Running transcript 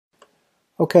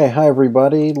Okay, hi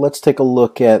everybody. Let's take a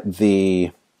look at the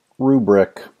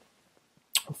rubric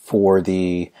for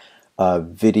the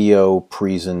video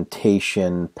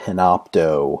presentation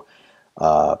Panopto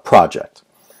project.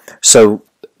 So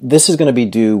this is going to be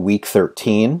due week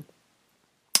 13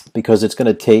 because it's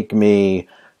going to take me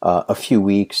a few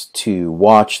weeks to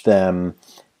watch them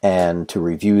and to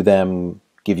review them,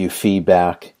 give you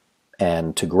feedback,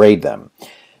 and to grade them.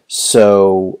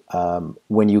 So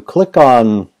when you click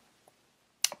on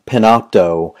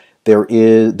Panopto,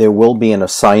 there will be an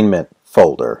assignment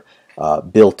folder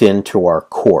built into our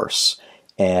course,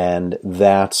 and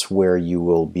that's where you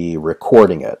will be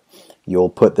recording it.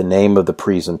 You'll put the name of the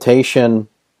presentation,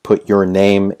 put your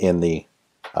name in the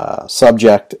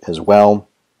subject as well,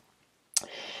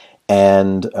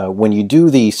 and when you do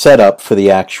the setup for the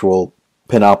actual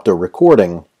Panopto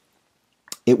recording,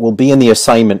 it will be in the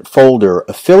assignment folder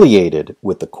affiliated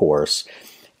with the course,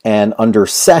 and under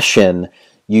session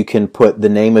you can put the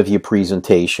name of your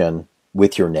presentation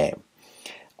with your name.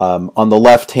 On the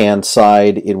left-hand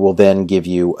side, it will then give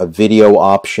you a video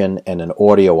option and an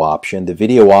audio option. The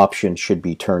video option should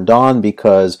be turned on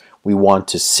because we want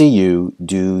to see you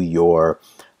do your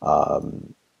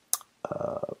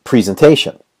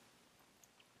presentation.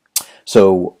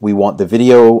 So we want the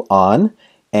video on,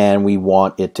 and we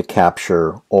want it to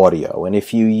capture audio. And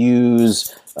if you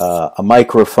use a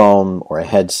microphone or a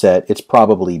headset, it's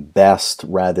probably best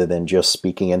rather than just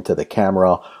speaking into the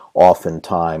camera.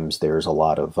 Oftentimes there's a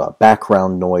lot of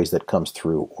background noise that comes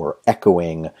through or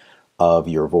echoing of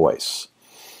your voice.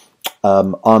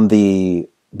 On the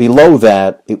below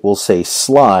that, it will say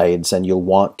slides, and you'll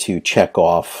want to check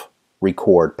off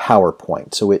record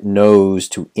PowerPoint so it knows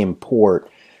to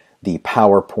import the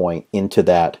PowerPoint into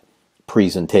that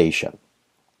presentation.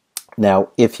 Now,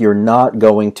 if you're not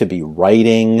going to be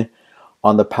writing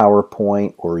on the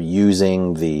PowerPoint or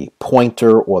using the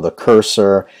pointer or the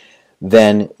cursor,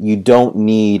 then you don't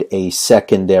need a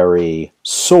secondary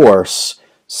source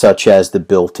such as the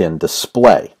built-in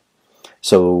display.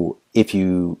 So if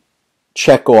you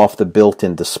check off the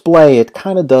built-in display, it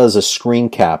kind of does a screen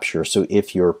capture. So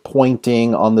if you're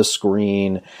pointing on the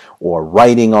screen or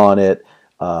writing on it,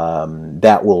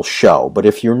 that will show. But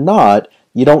if you're not,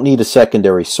 you don't need a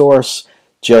secondary source.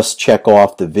 Just check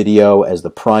off the video as the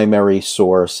primary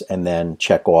source and then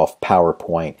check off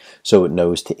PowerPoint so it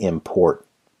knows to import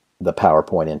the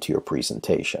PowerPoint into your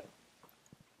presentation.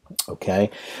 Okay.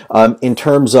 In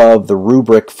terms of the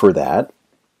rubric for that,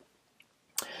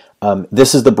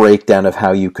 this is the breakdown of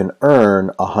how you can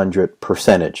earn 100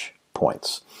 percentage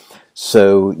points.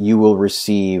 So you will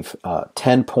receive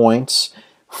 10 points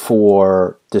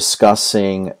for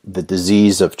discussing the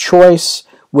disease of choice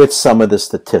with some of the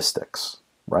statistics,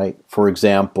 right? For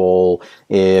example,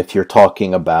 if you're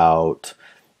talking about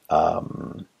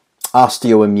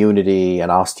osteoimmunity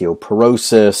and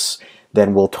osteoporosis,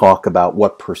 then we'll talk about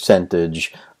what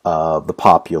percentage of the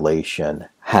population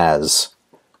has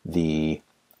the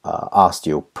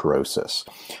osteoporosis.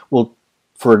 Well,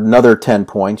 for another 10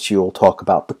 points, you'll talk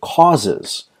about the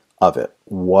causes of it.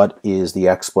 What is the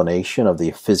explanation of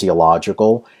the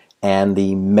physiological and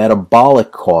the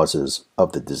metabolic causes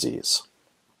of the disease?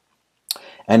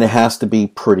 And it has to be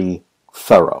pretty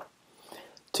thorough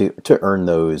to earn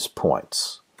those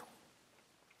points.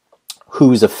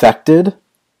 Who's affected?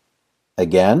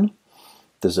 Again,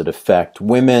 does it affect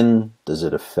women? Does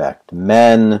it affect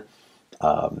men?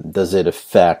 Does it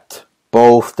affect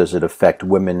both? Does it affect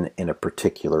women in a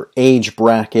particular age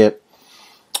bracket?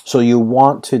 So you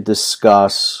want to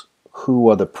discuss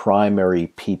who are the primary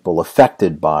people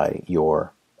affected by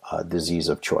your disease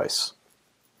of choice.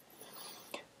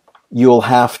 You'll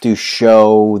have to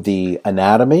show the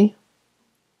anatomy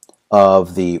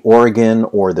of the organ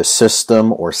or the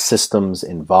system or systems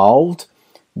involved.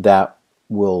 That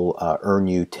will earn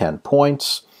you 10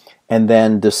 points. And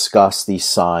then discuss the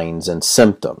signs and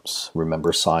symptoms.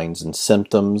 Remember, signs and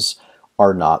symptoms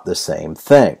are not the same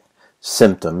thing.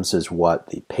 Symptoms is what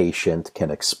the patient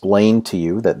can explain to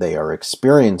you that they are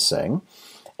experiencing,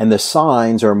 and the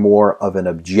signs are more of an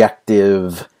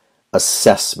objective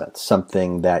assessment,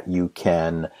 something that you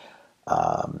can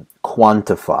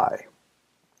quantify.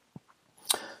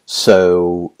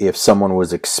 So if someone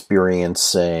was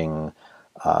experiencing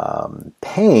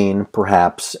pain,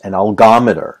 perhaps an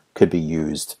algometer could be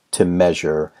used to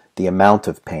measure the amount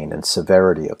of pain and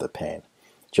severity of the pain,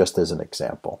 just as an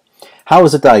example. How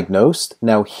is it diagnosed?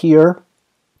 Now here,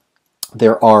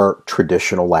 there are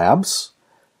traditional labs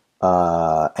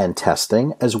and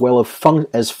testing, as well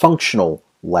as functional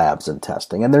labs and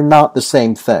testing, and they're not the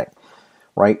same thing,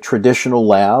 right? Traditional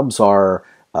labs are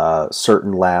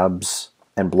certain labs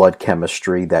and blood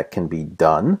chemistry that can be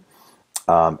done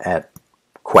at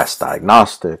Quest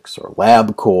Diagnostics or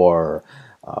LabCorp,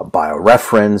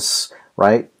 BioReference,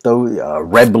 right? Those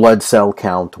red blood cell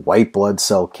count, white blood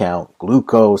cell count,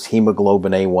 glucose,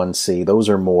 hemoglobin A1C, those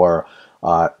are more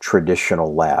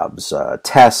traditional labs.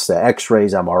 Tests,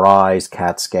 X-rays, MRIs,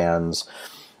 CAT scans.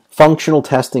 Functional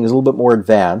testing is a little bit more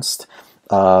advanced.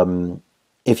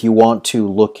 If you want to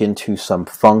look into some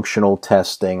functional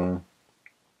testing,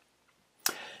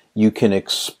 you can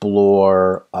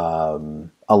explore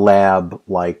a lab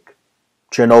like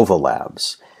Genova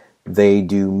Labs. They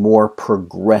do more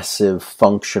progressive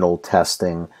functional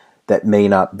testing that may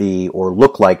not be or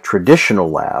look like traditional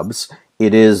labs.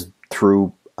 It is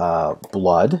through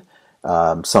blood.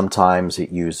 Sometimes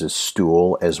it uses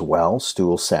stool as well,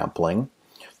 stool sampling,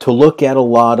 to look at a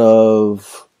lot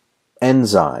of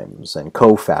enzymes and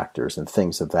cofactors and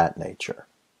things of that nature.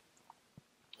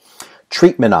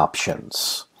 Treatment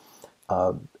options.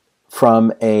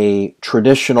 From a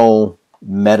traditional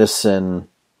medicine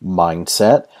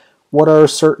mindset, what are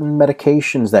certain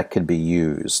medications that could be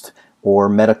used or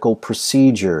medical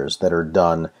procedures that are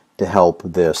done to help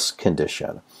this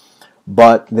condition?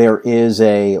 But there is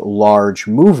a large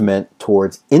movement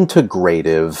towards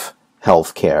integrative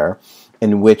healthcare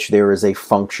in which there is a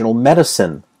functional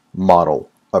medicine model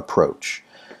approach,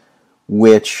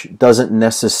 which doesn't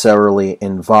necessarily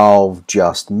involve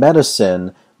just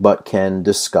medicine, but can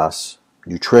discuss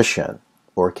nutrition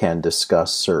or can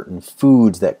discuss certain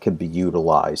foods that could be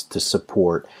utilized to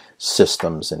support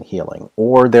systems and healing.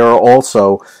 Or there are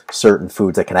also certain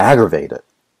foods that can aggravate it,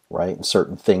 right? And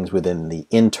certain things within the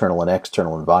internal and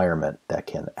external environment that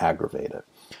can aggravate it.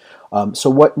 So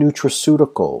what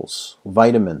nutraceuticals,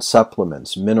 vitamins,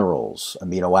 supplements, minerals,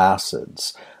 amino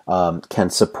acids can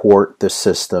support the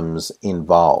systems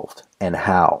involved, and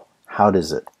how? How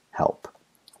does it help,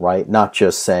 right? Not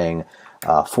just saying,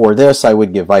 for this I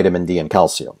would give vitamin D and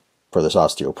calcium for this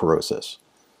osteoporosis.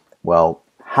 Well,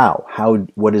 how?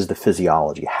 What is the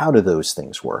physiology? How do those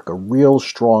things work? A real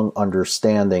strong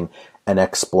understanding and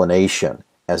explanation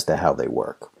as to how they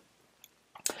work.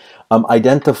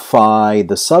 Identify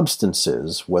the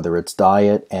substances, whether it's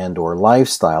diet and or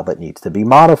lifestyle, that needs to be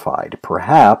modified.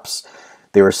 Perhaps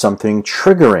there is something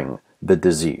triggering the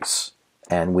disease,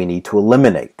 and we need to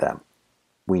eliminate them.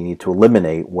 We need to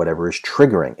eliminate whatever is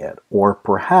triggering it. Or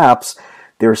perhaps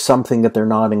there's something that they're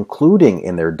not including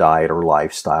in their diet or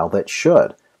lifestyle that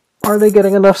should. Are they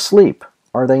getting enough sleep?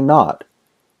 Are they not?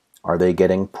 Are they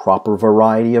getting proper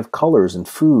variety of colors and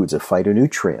foods, of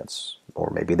phytonutrients?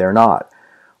 Or maybe they're not.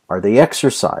 Are they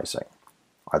exercising?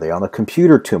 Are they on the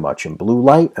computer too much and blue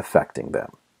light affecting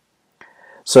them?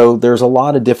 So there's a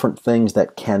lot of different things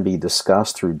that can be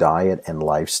discussed through diet and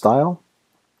lifestyle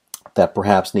that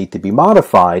perhaps need to be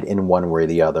modified in one way or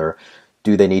the other.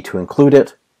 Do they need to include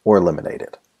it or eliminate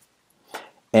it?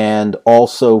 And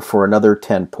also for another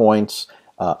 10 points,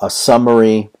 a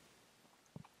summary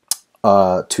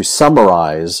to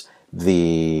summarize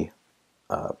the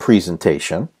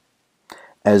presentation,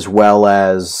 as well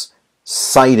as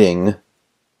citing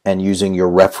and using your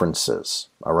references.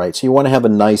 All right, so you want to have a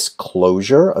nice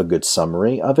closure, a good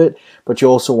summary of it, but you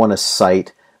also want to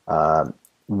cite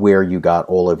where you got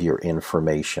all of your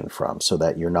information from so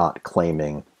that you're not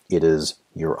claiming it is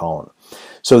your own.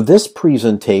 So this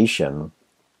presentation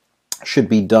should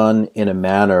be done in a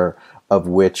manner of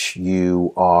which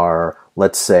you are,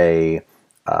 let's say,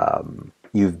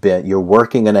 you're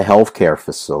working in a healthcare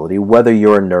facility, whether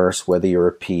you're a nurse, whether you're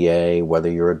a PA, whether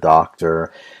you're a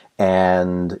doctor,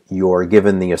 and you're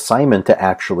given the assignment to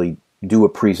actually do a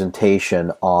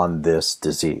presentation on this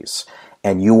disease,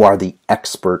 and you are the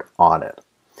expert on it.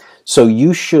 So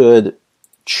you should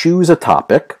choose a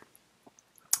topic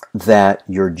that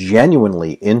you're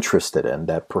genuinely interested in,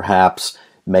 that perhaps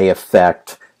may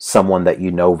affect someone that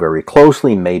you know very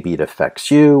closely. Maybe it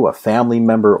affects you, a family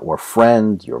member or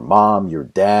friend, your mom, your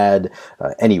dad,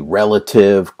 any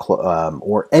relative,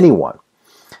 or anyone.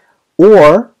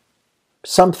 Or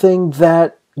something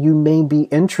that you may be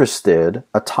interested,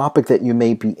 a topic that you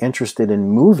may be interested in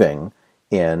moving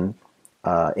in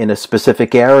a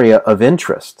specific area of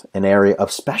interest, an area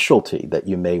of specialty that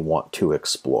you may want to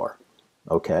explore.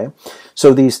 Okay?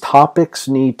 So these topics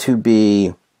need to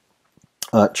be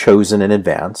chosen in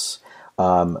advance.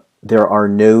 There are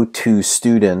no two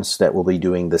students that will be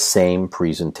doing the same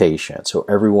presentation. So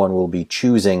everyone will be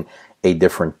choosing a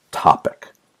different topic.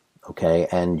 Okay?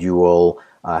 And you will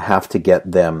have to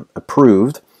get them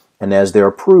approved. And as they're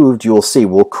approved, you'll see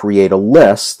we'll create a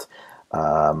list.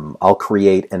 I'll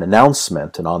create an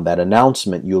announcement, and on that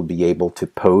announcement you'll be able to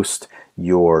post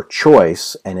your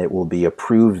choice, and it will be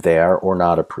approved there or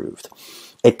not approved.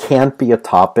 It can't be a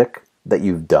topic that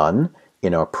you've done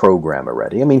in a program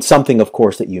already. I mean, something, of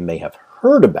course, that you may have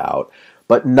heard about,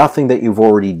 but nothing that you've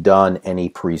already done any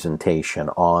presentation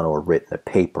on or written a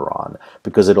paper on,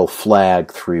 because it'll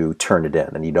flag through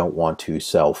Turnitin, and you don't want to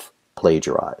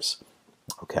self-plagiarize.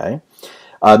 Okay?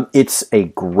 It's a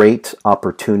great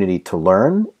opportunity to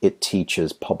learn. It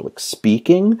teaches public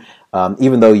speaking,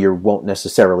 even though you won't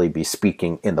necessarily be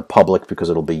speaking in the public because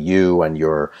it'll be you and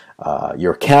your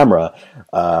camera.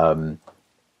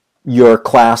 Your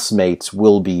classmates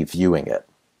will be viewing it.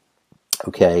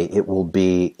 Okay, it will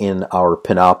be in our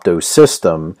Panopto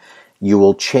system. You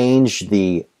will change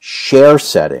the share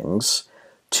settings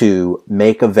to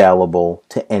make available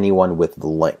to anyone with the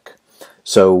link.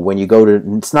 So when you go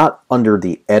to, it's not under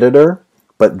the editor,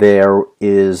 but there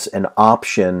is an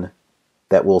option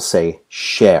that will say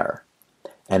share.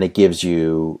 And it gives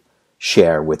you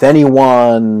share with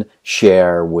anyone,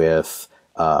 share with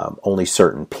only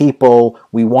certain people.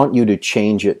 We want you to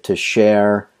change it to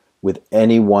share with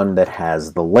anyone that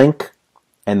has the link,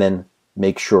 and then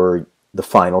make sure the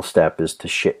final step is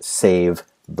to save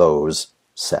those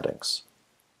settings.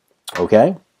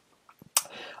 Okay?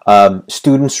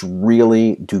 Students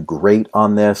really do great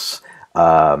on this.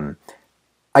 I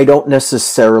don't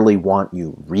necessarily want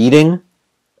you reading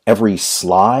every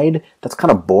slide. That's kind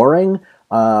of boring.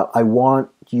 I want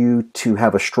you to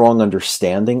have a strong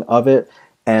understanding of it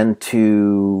and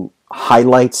to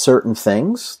highlight certain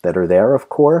things that are there, of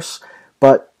course,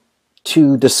 but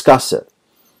to discuss it.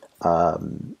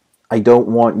 I don't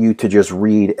want you to just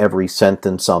read every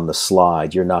sentence on the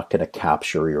slide. You're not going to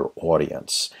capture your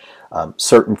audience.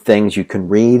 Certain things you can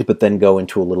read, but then go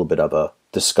into a little bit of a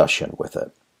discussion with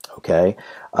it. Okay?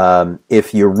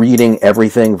 If you're reading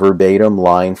everything verbatim,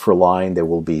 line for line, there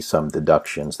will be some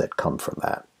deductions that come from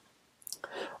that.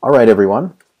 All right,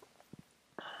 everyone.